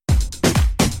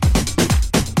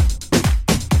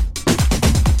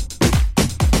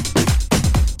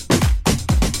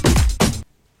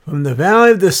From the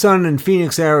Valley of the Sun in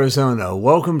Phoenix, Arizona,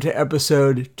 welcome to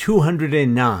episode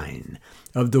 209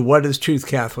 of the What is Truth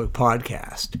Catholic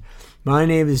podcast. My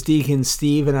name is Deacon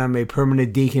Steve, and I'm a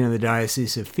permanent deacon in the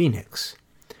Diocese of Phoenix.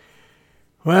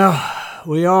 Well,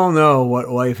 we all know what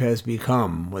life has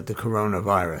become with the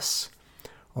coronavirus.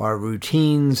 Our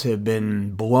routines have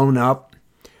been blown up.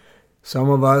 Some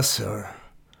of us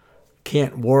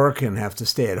can't work and have to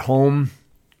stay at home.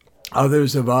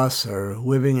 Others of us are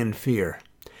living in fear.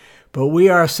 But we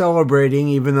are celebrating,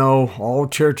 even though all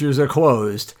churches are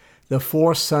closed, the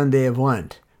fourth Sunday of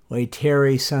Lent,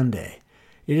 Laetare Sunday.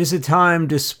 It is a time,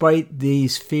 despite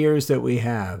these fears that we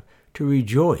have, to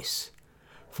rejoice.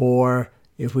 For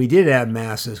if we did have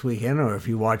Mass this weekend, or if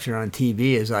you watch it on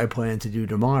TV, as I plan to do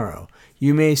tomorrow,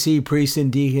 you may see priests and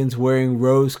deacons wearing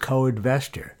rose-colored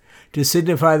vesture to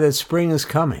signify that spring is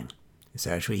coming. It's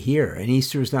actually here, and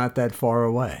Easter is not that far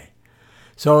away.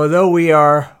 So although we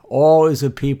are all as a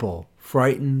people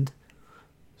frightened,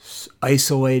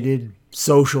 isolated,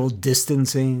 social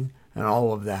distancing, and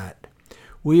all of that,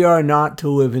 we are not to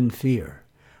live in fear.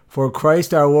 For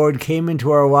Christ our Lord came into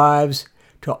our lives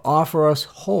to offer us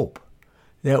hope,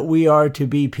 that we are to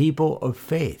be people of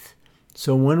faith.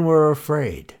 So when we're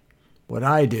afraid, what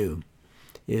I do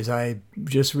is I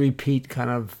just repeat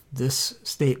kind of this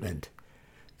statement: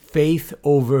 faith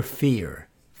over fear.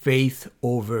 Faith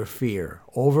over fear,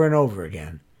 over and over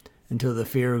again, until the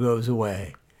fear goes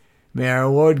away. May our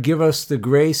Lord give us the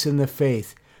grace and the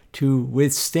faith to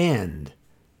withstand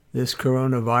this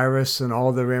coronavirus and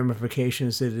all the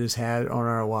ramifications that it has had on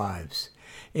our lives.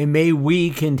 And may we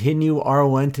continue our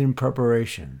Lenten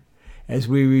preparation as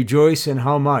we rejoice in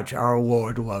how much our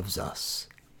Lord loves us.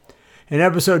 In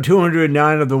episode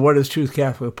 209 of the What is Truth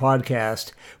Catholic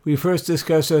podcast, we first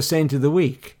discuss our Saint of the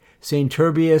Week, St.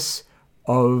 Turbius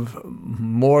of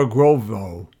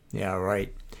Mogrovejo,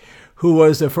 who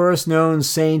was the first known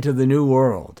saint of the New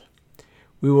World.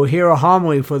 We will hear a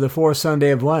homily for the fourth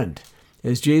Sunday of Lent,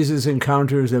 as Jesus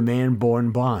encounters a man born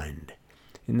blind.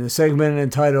 In the segment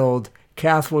entitled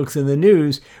Catholics in the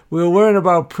News, we will learn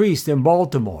about priests in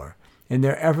Baltimore and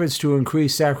their efforts to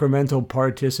increase sacramental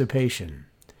participation.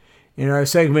 In our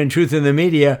segment Truth in the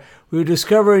Media, we will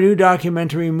discover a new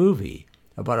documentary movie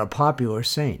about a popular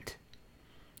saint.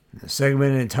 In the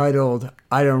segment entitled,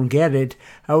 I Don't Get It,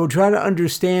 I will try to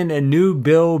understand a new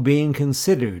bill being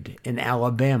considered in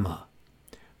Alabama.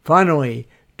 Finally,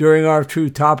 during our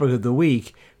Truth Topic of the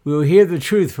Week, we will hear the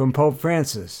truth from Pope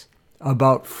Francis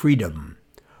about freedom.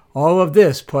 All of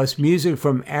this plus music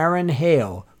from Aaron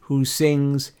Hale, who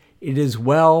sings, It Is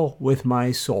Well With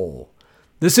My Soul.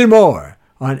 This and more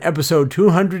on episode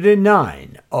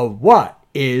 209 of What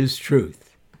is Truth?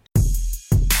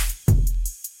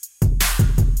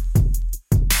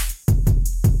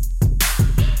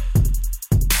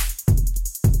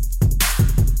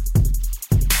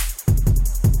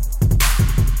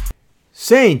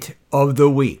 Saint of the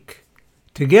Week.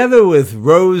 Together with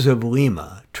Rose of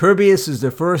Lima, Turbius is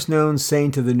the first known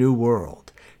saint of the New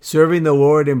World, serving the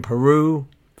Lord in Peru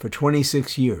for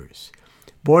 26 years.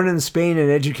 Born in Spain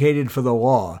and educated for the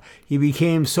law, he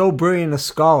became so brilliant a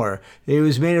scholar that he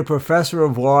was made a professor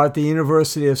of law at the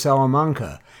University of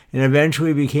Salamanca and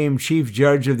eventually became chief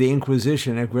judge of the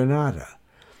Inquisition at Granada.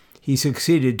 He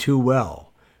succeeded too well,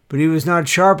 but he was not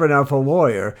sharp enough a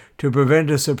lawyer to prevent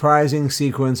a surprising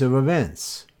sequence of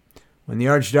events. When the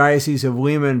Archdiocese of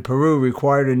Lima in Peru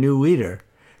required a new leader,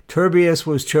 Turbius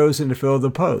was chosen to fill the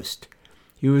post.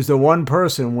 He was the one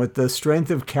person with the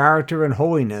strength of character and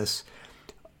holiness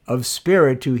of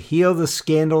spirit to heal the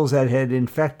scandals that had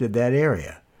infected that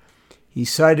area. He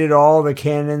cited all the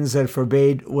canons that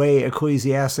forbade lay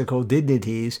ecclesiastical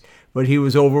dignities, but he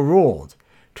was overruled.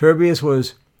 Turbius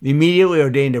was immediately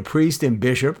ordained a priest and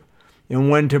bishop,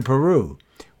 and went to Peru,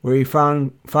 where he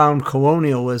found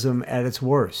colonialism at its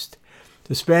worst.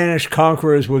 The Spanish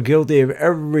conquerors were guilty of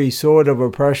every sort of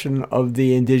oppression of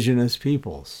the indigenous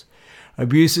peoples.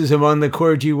 Abuses among the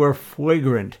clergy were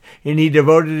flagrant, and he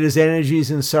devoted his energies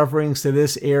and sufferings to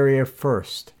this area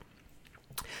first.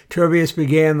 Turbius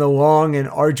began the long and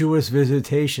arduous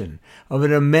visitation of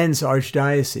an immense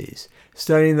archdiocese,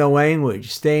 studying the language,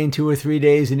 staying 2 or 3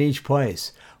 days in each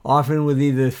place, often with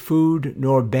neither food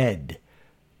nor bed.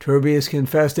 Turbius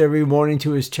confessed every morning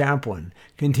to his chaplain,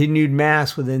 continued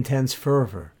Mass with intense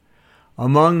fervor.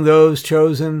 Among those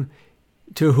chosen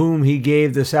to whom he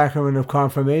gave the sacrament of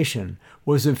confirmation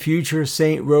was the future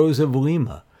Saint Rose of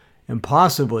Lima, and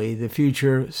possibly the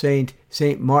future Saint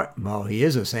Martin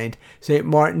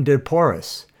de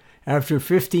Porres. After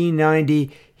 1590,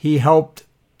 he helped,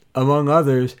 among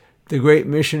others, the great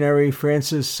missionary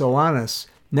Francis Solanus,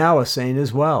 now a saint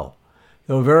as well.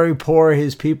 Though very poor,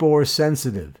 his people were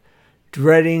sensitive,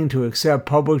 dreading to accept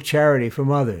public charity from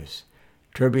others.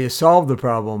 Turbius solved the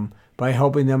problem by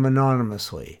helping them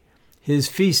anonymously. His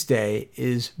feast day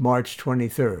is March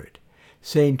 23rd.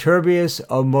 St. Turbius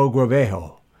of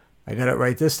Mogrovejo, I got it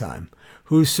right this time,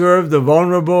 who served the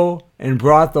vulnerable and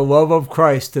brought the love of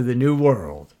Christ to the New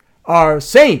World. Our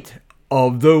Saint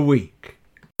of the Week.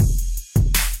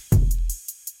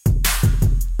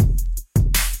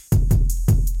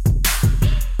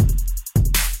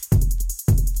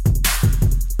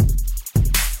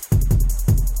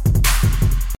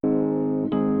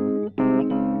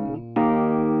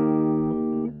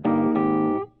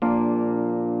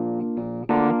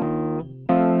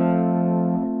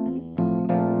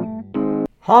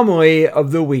 Homily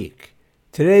of the Week.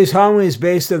 Today's homily is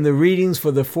based on the readings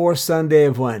for the fourth Sunday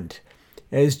of Lent,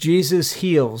 as Jesus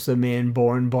heals the man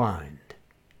born blind.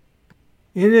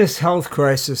 In this health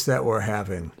crisis that we're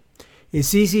having,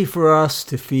 it's easy for us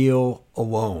to feel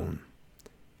alone,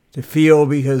 to feel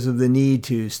because of the need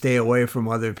to stay away from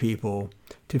other people,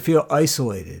 to feel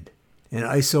isolated. And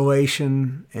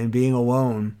isolation and being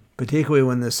alone, particularly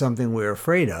when there's something we're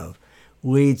afraid of,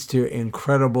 leads to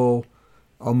incredible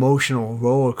emotional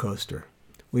roller coaster.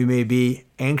 We may be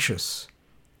anxious,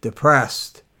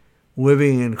 depressed,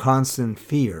 living in constant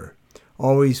fear,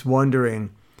 always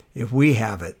wondering if we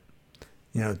have it,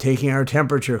 taking our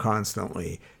temperature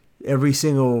constantly. Every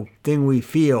single thing we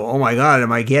feel, oh my God,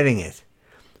 am I getting it?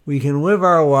 We can live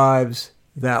our lives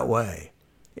that way,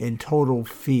 in total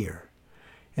fear.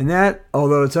 And that,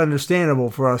 although it's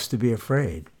understandable for us to be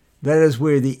afraid, that is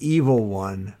where the evil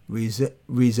one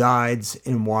resides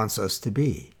and wants us to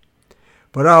be.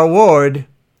 But our Lord,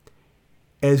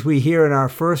 as we hear in our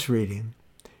first reading,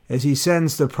 as he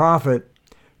sends the prophet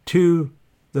to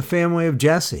the family of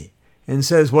Jesse and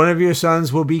says, one of your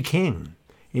sons will be king.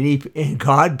 And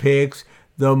God picks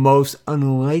the most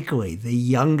unlikely, the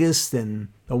youngest, and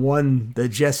the one that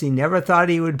Jesse never thought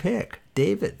he would pick,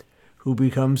 David, who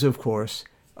becomes, of course,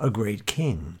 a great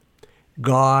king.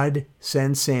 God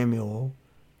sent Samuel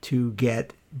to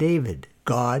get David.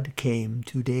 God came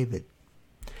to David.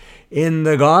 In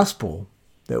the gospel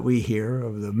that we hear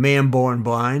of the man born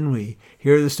blind, we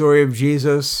hear the story of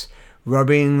Jesus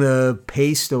rubbing the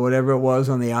paste or whatever it was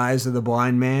on the eyes of the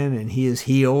blind man, and he is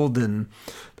healed, and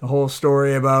the whole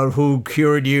story about who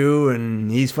cured you,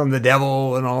 and he's from the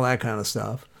devil, and all that kind of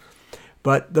stuff.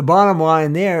 But the bottom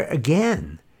line there,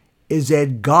 again, is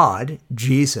that God,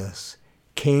 Jesus,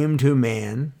 came to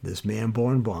man, this man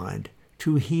born blind,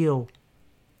 to heal.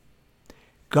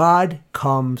 God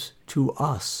comes to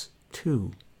us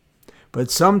too, but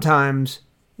sometimes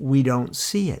we don't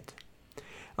see it.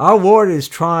 Our Lord is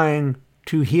trying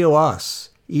to heal us,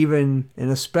 even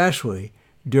and especially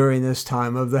during this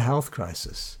time of the health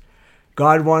crisis.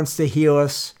 God wants to heal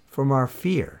us from our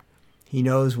fear. He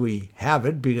knows we have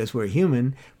it because we're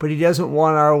human, but he doesn't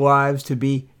want our lives to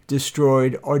be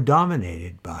destroyed or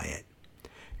dominated by it.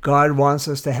 God wants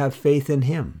us to have faith in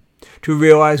him, to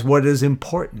realize what is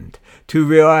important, to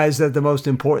realize that the most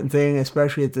important thing,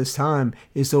 especially at this time,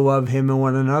 is to love him and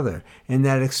one another, and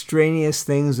that extraneous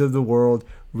things of the world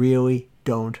really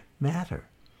don't matter.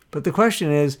 But the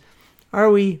question is, are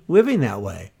we living that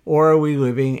way, or are we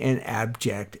living in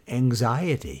abject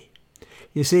anxiety?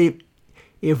 You see,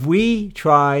 if we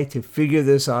try to figure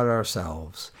this out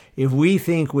ourselves, if we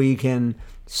think we can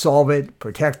solve it,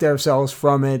 protect ourselves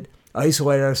from it,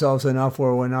 isolate ourselves enough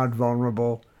where we're not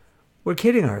vulnerable, we're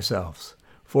kidding ourselves.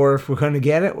 For if we're going to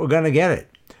get it, we're going to get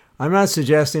it. I'm not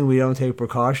suggesting we don't take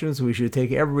precautions. We should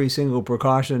take every single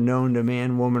precaution known to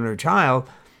man, woman, or child.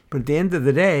 But at the end of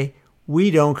the day,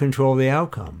 we don't control the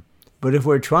outcome. But if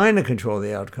we're trying to control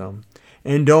the outcome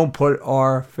and don't put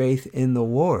our faith in the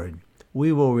Lord,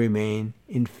 we will remain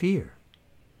in fear.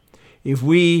 If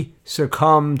we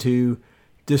succumb to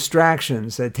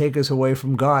distractions that take us away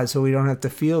from God so we don't have to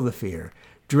feel the fear,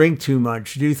 drink too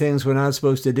much, do things we're not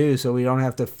supposed to do so we don't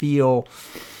have to feel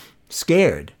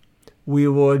scared, we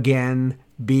will again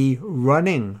be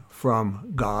running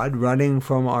from God, running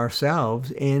from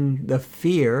ourselves in the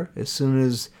fear. As soon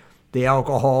as the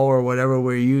alcohol or whatever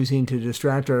we're using to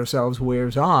distract ourselves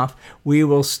wears off, we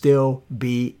will still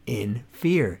be in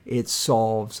fear. It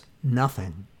solves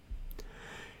nothing.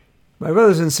 My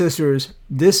brothers and sisters,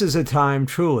 this is a time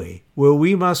truly where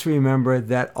we must remember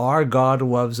that our God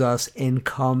loves us and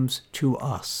comes to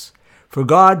us. For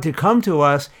God to come to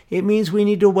us, it means we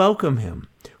need to welcome him.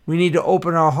 We need to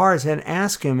open our hearts and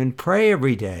ask him and pray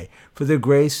every day for the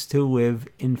grace to live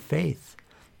in faith,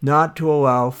 not to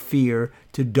allow fear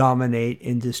to dominate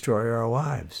and destroy our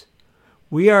lives.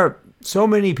 We are so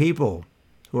many people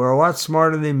who are a lot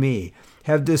smarter than me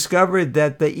have discovered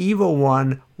that the evil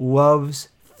one loves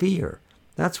fear.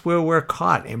 That's where we're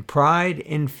caught, in pride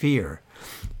and fear.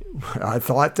 I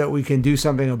thought that we can do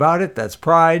something about it. That's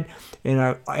pride. And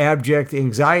our abject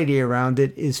anxiety around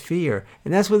it is fear.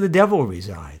 And that's where the devil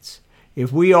resides.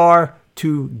 If we are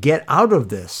to get out of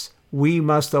this, we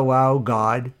must allow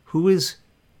God, who is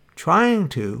trying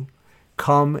to,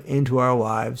 come into our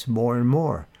lives more and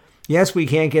more. Yes, we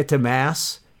can't get to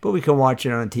Mass, but we can watch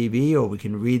it on TV or we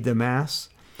can read the Mass.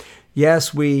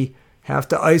 Yes, we have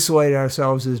to isolate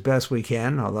ourselves as best we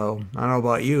can, although I don't know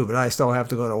about you, but I still have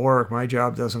to go to work. My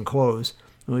job doesn't close,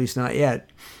 at least not yet,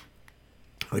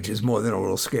 which is more than a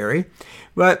little scary.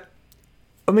 But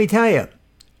let me tell you,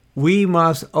 we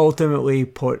must ultimately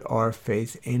put our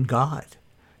faith in God.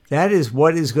 That is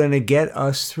what is going to get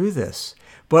us through this.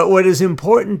 But what is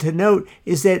important to note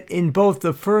is that in both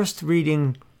the first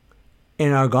reading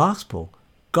in our gospel,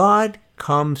 God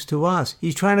comes to us.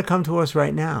 He's trying to come to us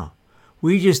right now.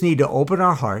 We just need to open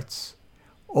our hearts,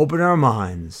 open our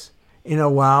minds, and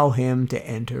allow him to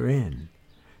enter in.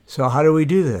 So how do we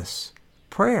do this?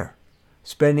 Prayer.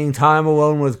 Spending time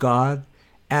alone with God,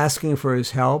 asking for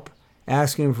his help,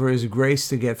 asking for his grace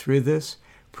to get through this,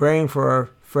 praying for our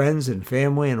friends and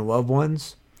family and loved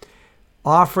ones,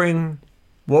 offering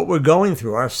what we're going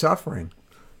through, our suffering,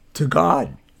 to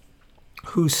God,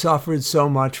 who suffered so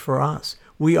much for us.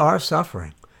 We are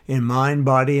suffering in mind,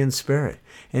 body, and spirit.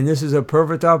 And this is a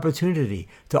perfect opportunity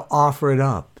to offer it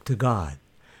up to God.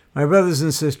 My brothers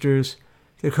and sisters,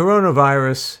 the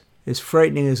coronavirus, as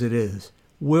frightening as it is,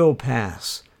 will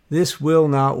pass. This will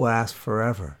not last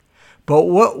forever. But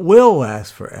what will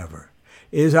last forever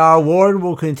is our Lord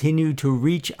will continue to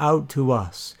reach out to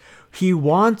us. He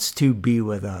wants to be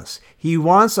with us. He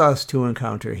wants us to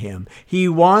encounter him. He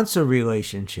wants a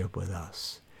relationship with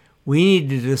us. We need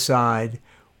to decide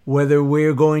whether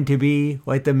we're going to be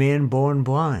like the man born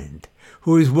blind,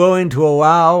 who is willing to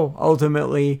allow,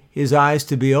 ultimately, his eyes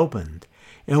to be opened.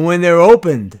 And when they're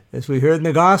opened, as we heard in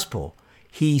the gospel,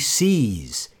 he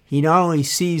sees. He not only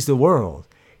sees the world,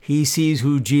 he sees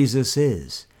who Jesus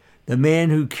is, the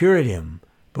man who cured him,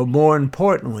 but more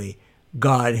importantly,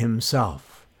 God himself.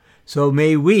 So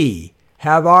may we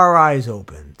have our eyes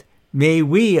opened. May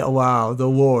we allow the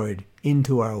Lord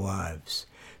into our lives,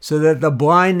 so that the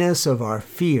blindness of our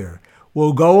fear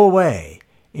will go away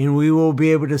and we will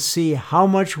be able to see how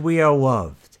much we are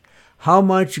loved, how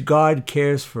much God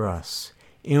cares for us,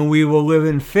 and we will live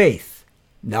in faith,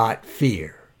 not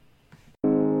fear.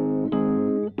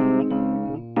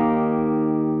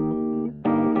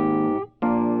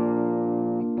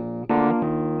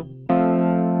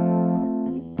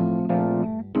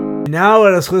 Now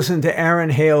let us listen to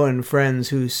Aaron Hale and Friends,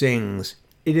 who sings,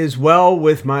 "It Is Well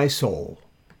With My Soul."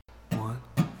 1,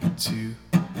 2,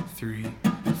 3,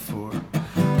 4.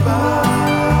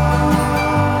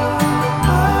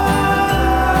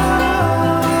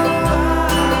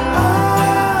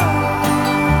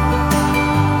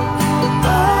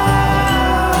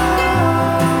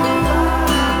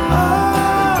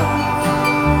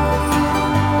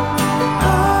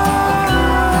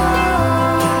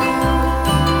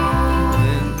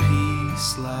 Then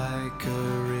peace like a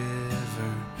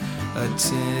river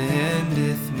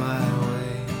attendeth my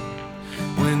way,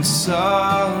 when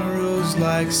sorrows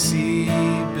like sea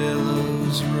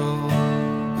billows roll.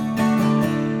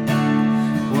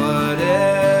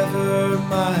 Whatever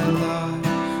my lot,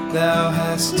 thou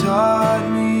hast taught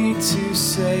me to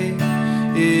say,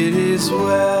 it is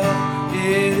well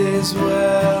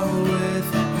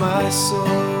with my soul.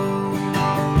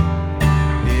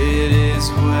 It is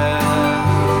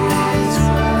well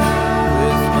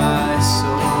with my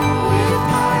soul.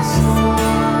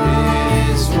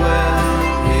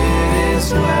 It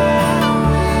is well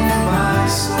with my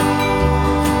soul.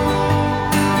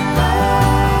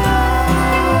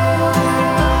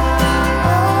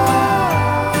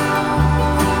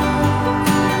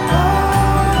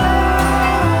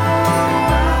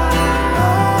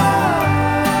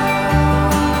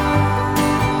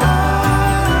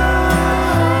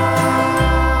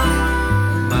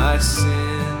 My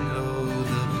sin, oh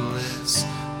the bliss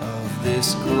of this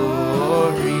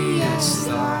glorious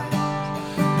thought.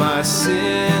 My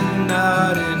sin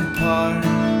not in part,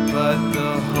 but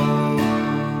the whole,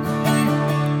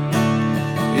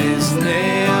 is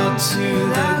nailed to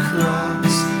the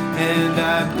cross, and I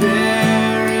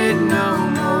bear it no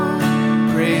more.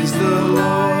 Praise the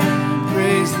Lord,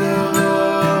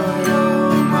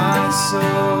 oh my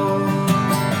soul.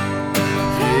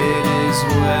 It is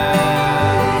well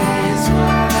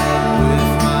with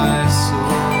my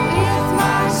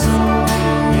soul.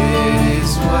 It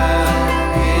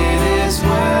is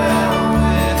well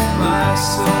with my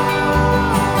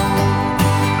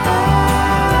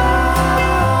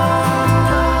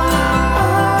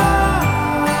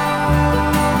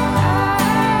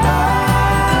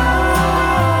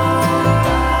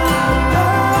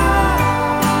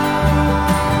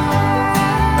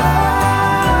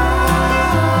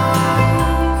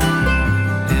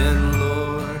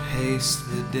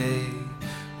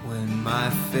my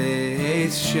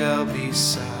faith shall be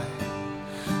sight.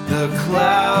 The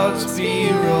clouds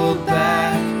be rolled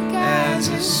back as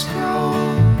a scroll.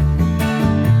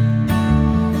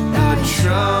 The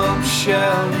trump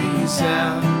shall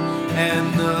resound,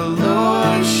 and the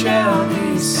Lord shall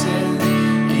be said.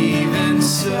 Even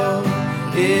so,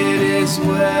 it is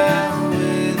well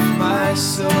with my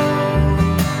soul.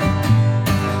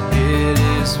 It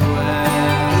is well.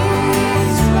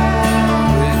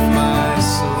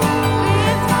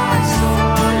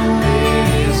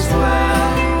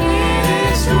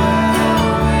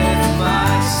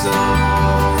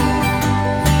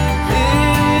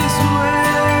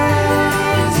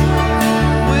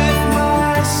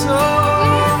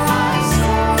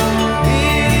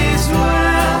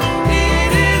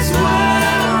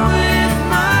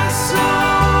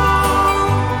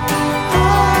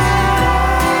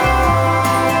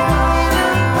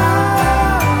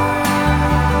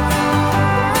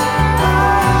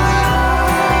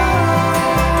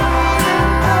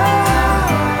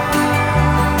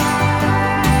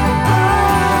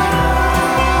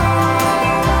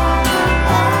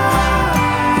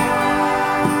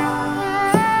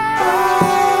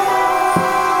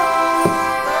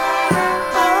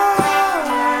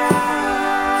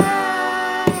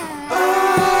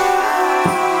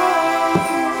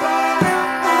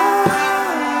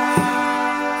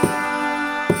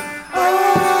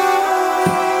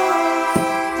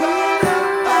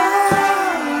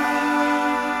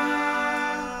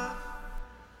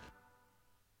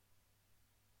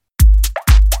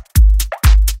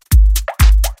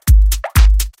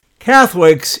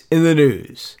 Catholics in the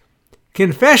news.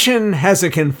 Confession has a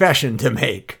confession to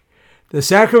make. The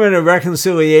sacrament of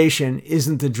reconciliation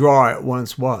isn't the draw it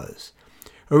once was.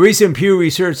 A recent Pew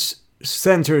Research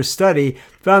Center study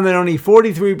found that only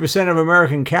 43% of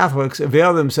American Catholics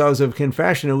avail themselves of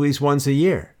confession at least once a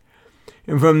year.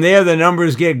 And from there, the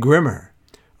numbers get grimmer.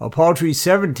 A paltry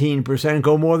 17%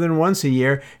 go more than once a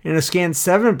year, and a scant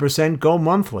 7% go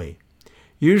monthly.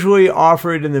 Usually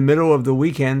offered in the middle of the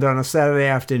weekend on a Saturday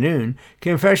afternoon,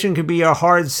 confession can be a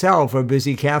hard sell for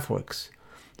busy Catholics.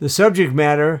 The subject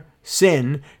matter,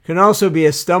 sin, can also be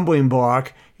a stumbling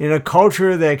block in a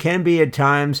culture that can be at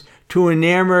times too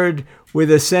enamored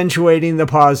with accentuating the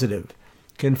positive.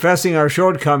 Confessing our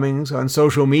shortcomings on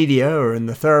social media or in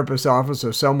the therapist's office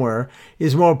or somewhere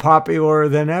is more popular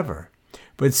than ever.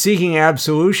 But seeking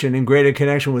absolution and greater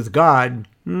connection with God,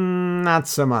 not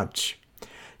so much.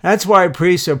 That's why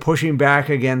priests are pushing back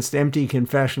against empty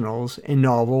confessionals in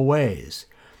novel ways.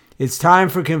 It's time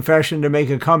for confession to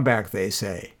make a comeback, they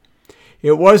say.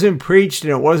 It wasn't preached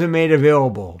and it wasn't made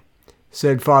available,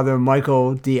 said Father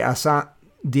Michael Diakonos,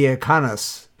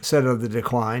 said of the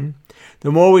decline.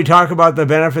 The more we talk about the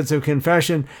benefits of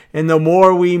confession and the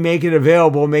more we make it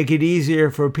available, make it easier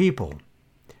for people.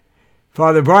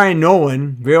 Father Brian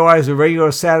Nolan realized the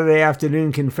regular Saturday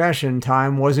afternoon confession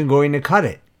time wasn't going to cut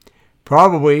it.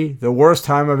 Probably the worst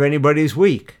time of anybody's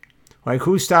week. Like,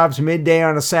 who stops midday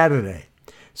on a Saturday?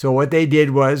 So what they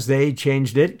did was they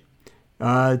changed it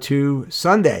to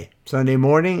Sunday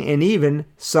morning, and even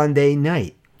Sunday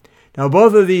night. Now,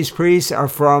 both of these priests are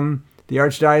from the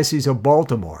Archdiocese of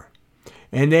Baltimore,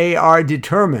 and they are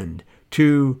determined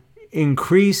to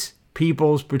increase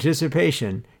people's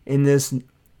participation in this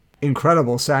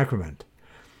incredible sacrament.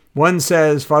 One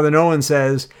says, Father Nolan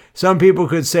says, some people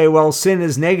could say, well, sin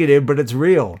is negative, but it's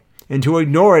real. And to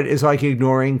ignore it is like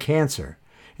ignoring cancer.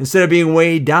 Instead of being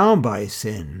weighed down by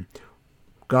sin,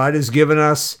 God has given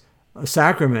us a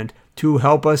sacrament to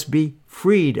help us be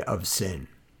freed of sin.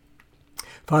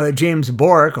 Father James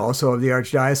Borick, also of the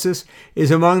Archdiocese,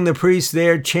 is among the priests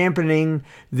there championing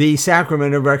the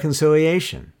sacrament of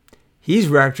reconciliation. He's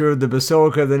rector of the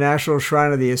Basilica of the National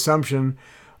Shrine of the Assumption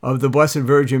of the Blessed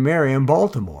Virgin Mary in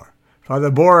Baltimore.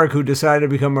 Father Borick, who decided to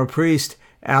become a priest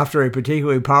after a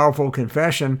particularly powerful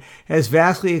confession, has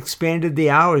vastly expanded the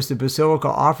hours the Basilica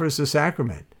offers the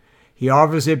sacrament. He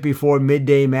offers it before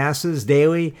midday masses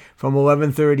daily from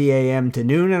 11:30 a.m. to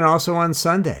noon and also on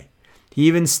Sunday. He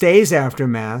even stays after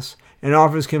Mass and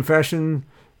offers confession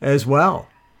as well.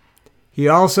 He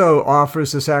also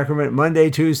offers the sacrament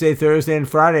Monday, Tuesday, Thursday, and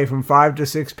Friday from 5 to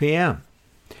 6 p.m.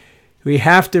 We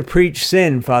have to preach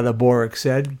sin, Father Borick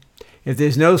said. If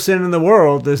there's no sin in the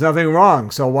world, there's nothing wrong,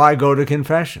 so why go to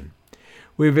confession?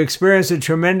 We've experienced a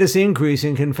tremendous increase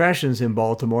in confessions in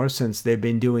Baltimore since they've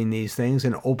been doing these things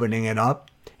and opening it up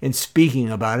and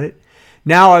speaking about it.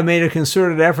 Now I've made a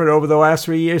concerted effort over the last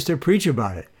 3 years to preach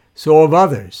about it. So have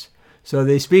others. So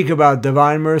they speak about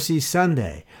Divine Mercy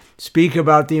Sunday, speak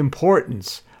about the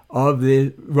importance of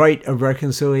the rite of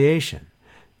reconciliation.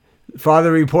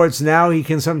 Father reports now he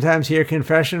can sometimes hear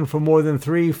confession for more than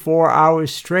 3-4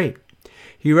 hours straight.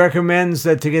 He recommends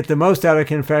that to get the most out of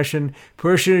confession,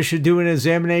 parishioners should do an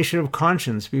examination of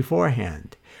conscience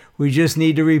beforehand. We just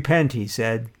need to repent, he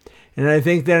said. And I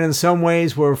think that in some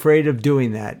ways we're afraid of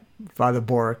doing that, Father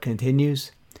Boric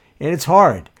continues. And it's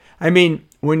hard. I mean,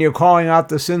 when you're calling out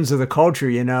the sins of the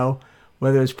culture,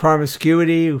 whether it's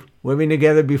promiscuity, living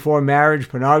together before marriage,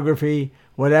 pornography,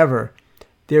 whatever,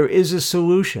 there is a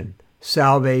solution: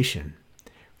 salvation.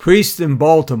 Priests in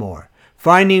Baltimore,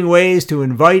 finding ways to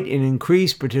invite and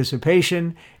increase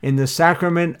participation in the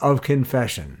sacrament of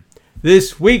confession.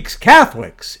 This week's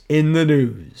Catholics in the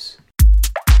News.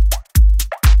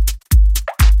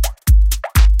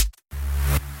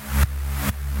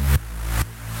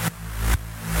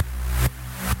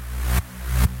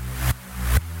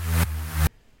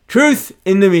 Truth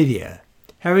in the media.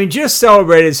 Having just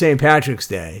celebrated St. Patrick's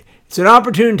Day, it's an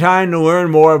opportune time to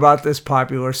learn more about this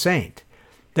popular saint.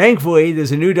 Thankfully,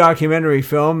 there's a new documentary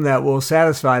film that will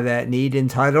satisfy that need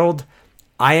entitled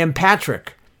I Am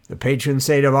Patrick, the Patron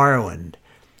Saint of Ireland,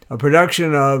 a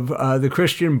production of the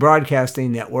Christian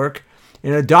Broadcasting Network,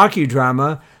 and a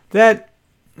docudrama that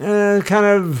kind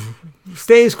of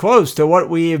stays close to what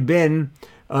we have been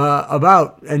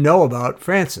about and know about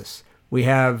Francis. We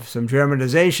have some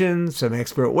dramatization, some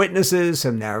expert witnesses,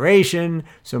 some narration,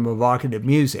 some evocative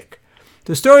music.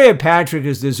 The story of Patrick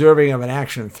is deserving of an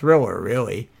action thriller,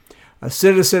 really. A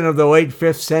citizen of the late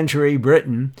 5th century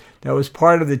Britain that was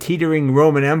part of the teetering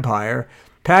Roman Empire,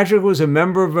 Patrick was a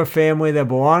member of a family that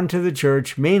belonged to the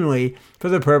church mainly for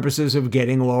the purposes of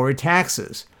getting lower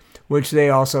taxes, which they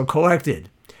also collected.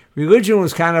 Religion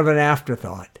was kind of an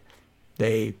afterthought.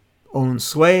 They owned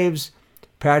slaves.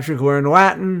 Patrick learned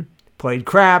Latin, played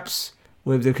craps,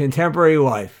 lived a contemporary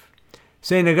life.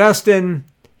 St. Augustine,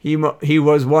 he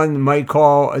was one might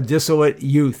call a dissolute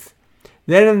youth.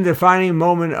 Then in the defining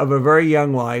moment of a very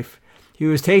young life, he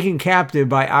was taken captive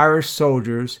by Irish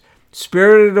soldiers,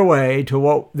 spirited away to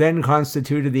what then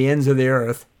constituted the ends of the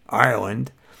earth,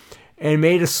 Ireland, and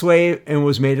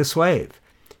was made a slave.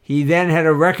 He then had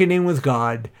a reckoning with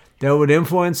God that would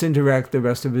influence and direct the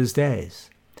rest of his days.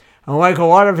 Unlike a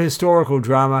lot of historical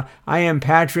drama, I Am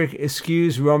Patrick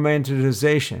eschews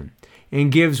romanticization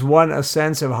and gives one a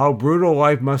sense of how brutal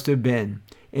life must have been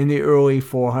in the early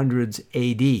 400s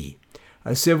AD,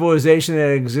 a civilization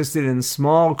that existed in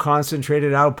small,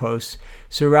 concentrated outposts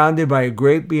surrounded by a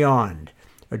great beyond,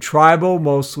 a tribal,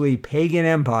 mostly pagan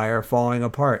empire falling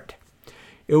apart.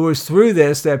 It was through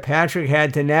this that Patrick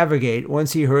had to navigate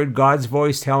once he heard God's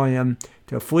voice telling him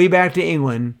to flee back to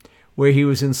England, where he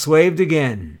was enslaved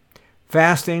again.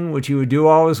 Fasting, which he would do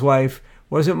all his life,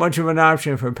 wasn't much of an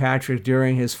option for Patrick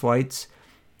during his flights.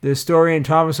 The historian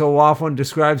Thomas O'Loughlin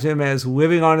describes him as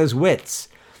living on his wits,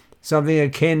 something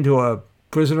akin to a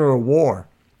prisoner of war.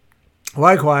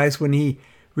 Likewise, when he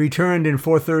returned in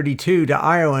 432 to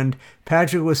Ireland,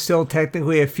 Patrick was still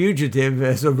technically a fugitive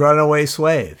as a runaway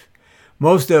slave.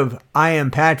 Most of I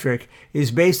Am Patrick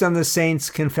is based on the saint's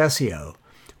Confessio,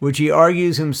 which he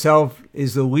argues himself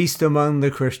is the least among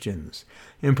the Christians,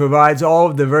 and provides all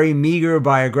of the very meager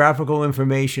biographical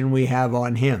information we have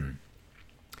on him.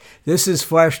 This is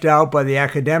fleshed out by the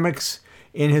academics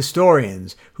and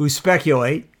historians who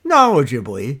speculate,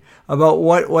 knowledgeably, about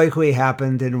what likely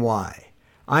happened and why.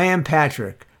 I Am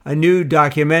Patrick, a new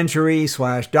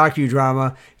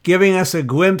documentary/docudrama giving us a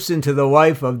glimpse into the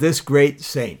life of this great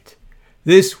saint.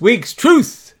 This week's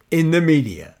Truth in the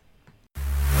Media.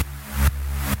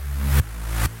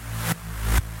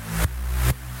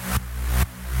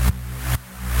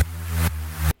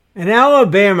 An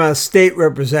Alabama state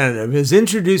representative has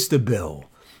introduced a bill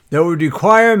that would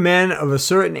require men of a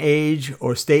certain age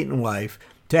or state in life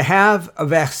to have a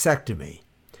vasectomy.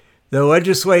 The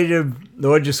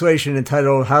legislation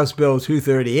entitled House Bill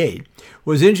 238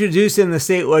 was introduced in the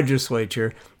state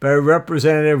legislature by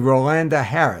Representative Rolanda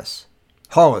Hollis,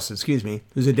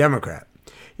 who's a Democrat.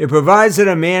 It provides that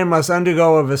a man must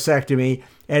undergo a vasectomy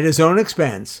at his own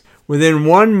expense within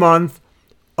 1 month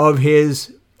of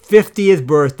his 50th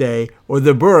birthday or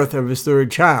the birth of his third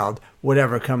child,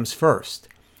 whatever comes first.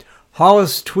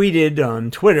 Hollis tweeted on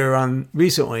Twitter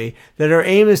recently that her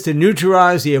aim is to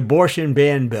neutralize the abortion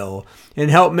ban bill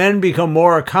and help men become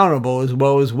more accountable as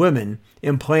well as women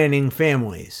in planning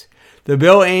families. The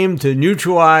bill aimed to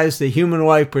neutralize the Human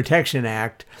Life Protection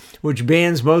Act, which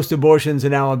bans most abortions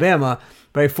in Alabama,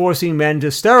 by forcing men to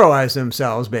sterilize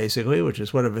themselves, basically, which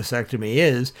is what a vasectomy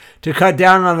is, to cut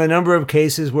down on the number of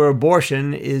cases where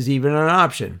abortion is even an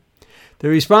option. The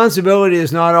responsibility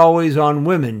is not always on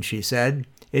women, she said.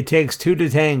 It takes two to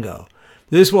tango.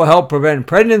 This will help prevent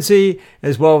pregnancy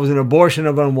as well as an abortion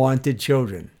of unwanted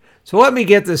children. So let me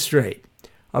get this straight.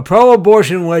 A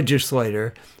pro-abortion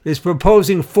legislator is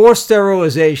proposing forced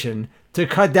sterilization to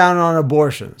cut down on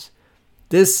abortions.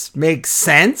 This makes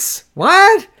sense?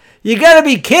 What? You gotta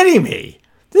be kidding me.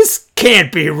 This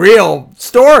can't be a real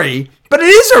story, but it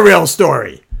is a real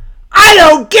story. I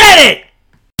don't get it!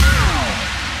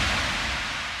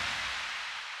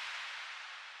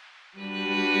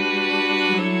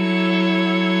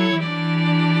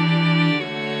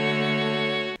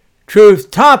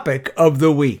 Truth topic of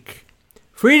the week.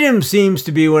 Freedom seems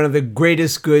to be one of the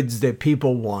greatest goods that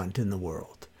people want in the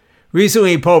world.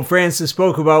 Recently, Pope Francis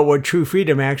spoke about what true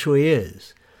freedom actually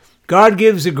is. God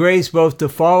gives the grace both to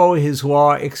follow his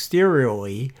law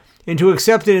exteriorly and to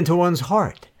accept it into one's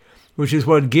heart, which is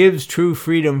what gives true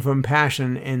freedom from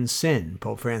passion and sin,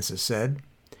 Pope Francis said.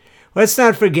 Let's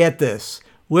not forget this.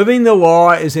 Living the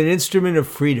law is an instrument of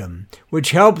freedom,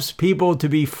 which helps people to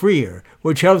be freer,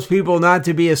 which helps people not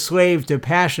to be a slave to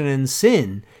passion and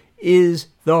sin, is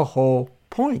the whole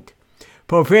point.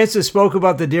 Pope Francis spoke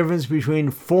about the difference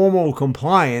between formal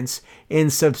compliance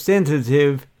and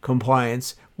substantive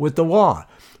compliance with the law,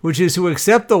 which is to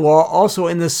accept the law also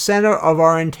in the center of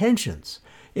our intentions,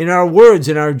 in our words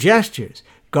and our gestures,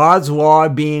 God's law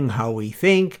being how we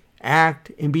think,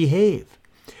 act, and behave.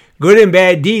 Good and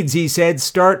bad deeds, he said,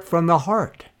 start from the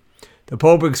heart. The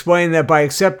Pope explained that by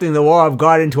accepting the law of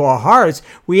God into our hearts,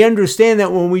 we understand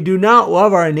that when we do not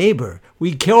love our neighbor,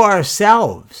 we kill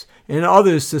ourselves and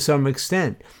others to some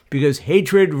extent, because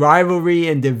hatred, rivalry,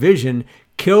 and division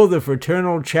kill the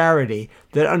fraternal charity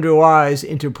that underlies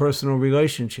interpersonal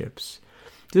relationships.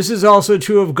 This is also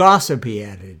true of gossip, he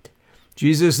added.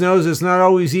 Jesus knows it's not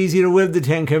always easy to live the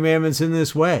Ten Commandments in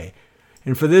this way,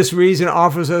 and for this reason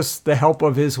offers us the help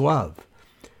of his love.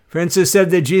 Francis said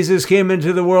that Jesus came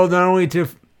into the world not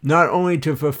only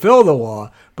to fulfill the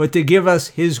law, but to give us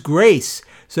his grace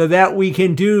so that we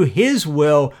can do his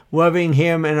will, loving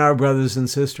him and our brothers and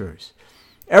sisters.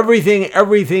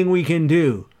 Everything we can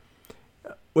do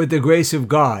with the grace of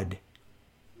God,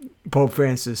 Pope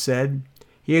Francis said.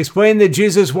 He explained that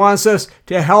Jesus wants us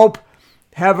to help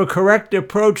have a correct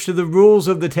approach to the rules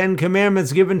of the Ten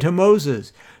Commandments given to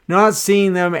Moses, not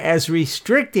seeing them as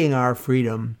restricting our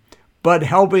freedom, but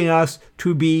helping us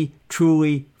to be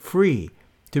truly free,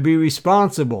 to be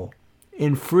responsible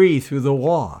and free through the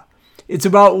law. It's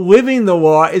about living the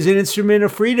law as an instrument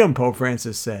of freedom, Pope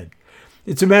Francis said.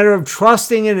 It's a matter of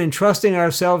trusting and entrusting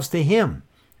ourselves to him,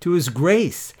 to his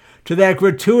grace, to that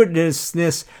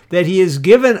gratuitousness that he has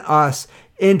given us,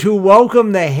 and to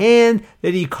welcome the hand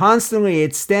that he constantly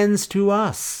extends to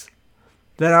us.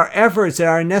 That our efforts and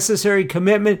our necessary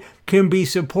commitment can be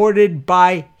supported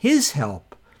by his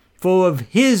help, full of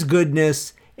his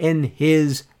goodness and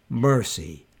his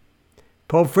mercy.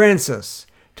 Pope Francis,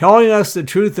 telling us the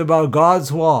truth about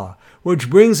God's law, which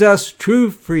brings us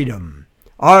true freedom.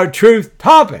 Our truth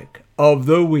topic of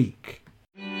the week.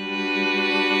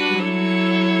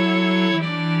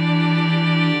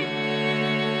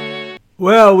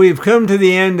 Well, we've come to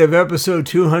the end of episode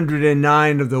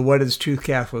 209 of the What is Truth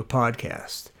Catholic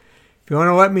podcast. If you want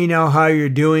to let me know how you're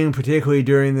doing, particularly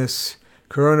during this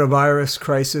coronavirus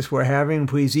crisis we're having,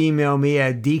 please email me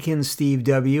at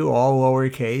deaconstevew, all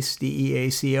lowercase,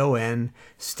 DEACON,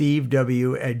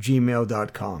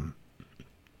 stevew@gmail.com.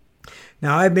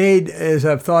 Now, I've made, as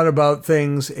I've thought about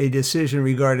things, a decision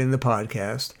regarding the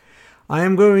podcast. I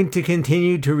am going to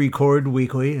continue to record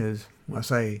weekly,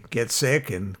 unless I get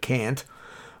sick and can't.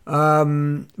 But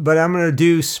I'm going to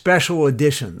do special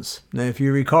editions. Now, if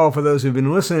you recall, for those who've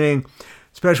been listening,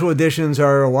 special editions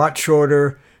are a lot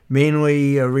shorter,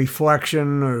 mainly a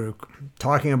reflection or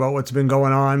talking about what's been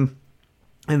going on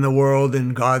in the world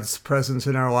and God's presence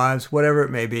in our lives, whatever it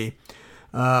may be.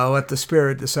 Let the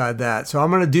Spirit decide that. So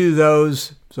I'm going to do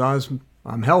those, as long as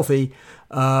I'm healthy,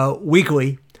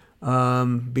 weekly.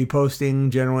 Be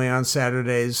posting generally on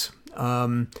Saturdays.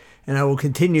 And I will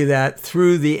continue that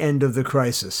through the end of the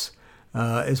crisis,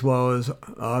 as well as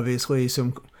obviously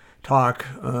some talk,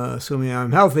 assuming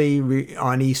I'm healthy,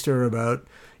 on Easter about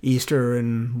Easter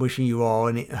and wishing you all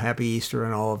a happy Easter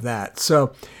and all of that.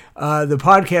 So the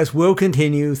podcast will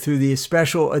continue through the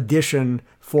special edition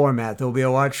format. They'll be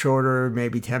a lot shorter,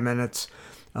 maybe 10 minutes,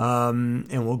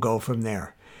 and we'll go from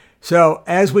there. So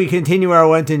as we continue our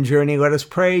Lenten journey, let us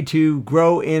pray to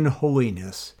grow in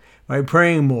holiness by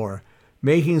praying more,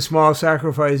 making small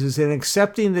sacrifices, and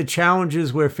accepting the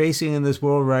challenges we're facing in this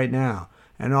world right now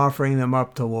and offering them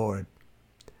up to Lord,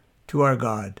 to our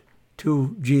God,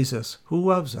 to Jesus, who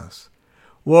loves us.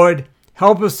 Lord,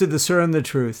 help us to discern the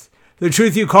truth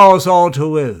you call us all to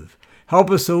live. Help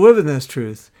us to live in this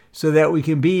truth so that we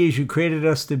can be as you created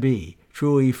us to be,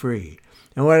 truly free.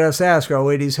 And let us ask Our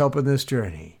Lady's help in this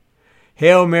journey.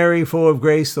 Hail Mary, full of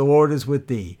grace, the Lord is with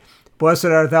thee. Blessed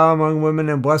art thou among women,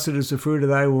 and blessed is the fruit of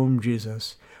thy womb,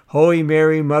 Jesus. Holy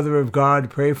Mary, Mother of God,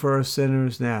 pray for us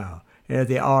sinners now, and at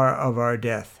the hour of our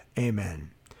death.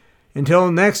 Amen.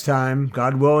 Until next time,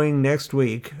 God willing, next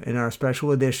week, in our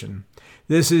special edition,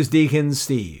 this is Deacon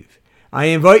Steve. I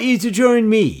invite you to join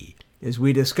me as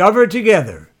we discover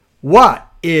together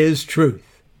what is truth.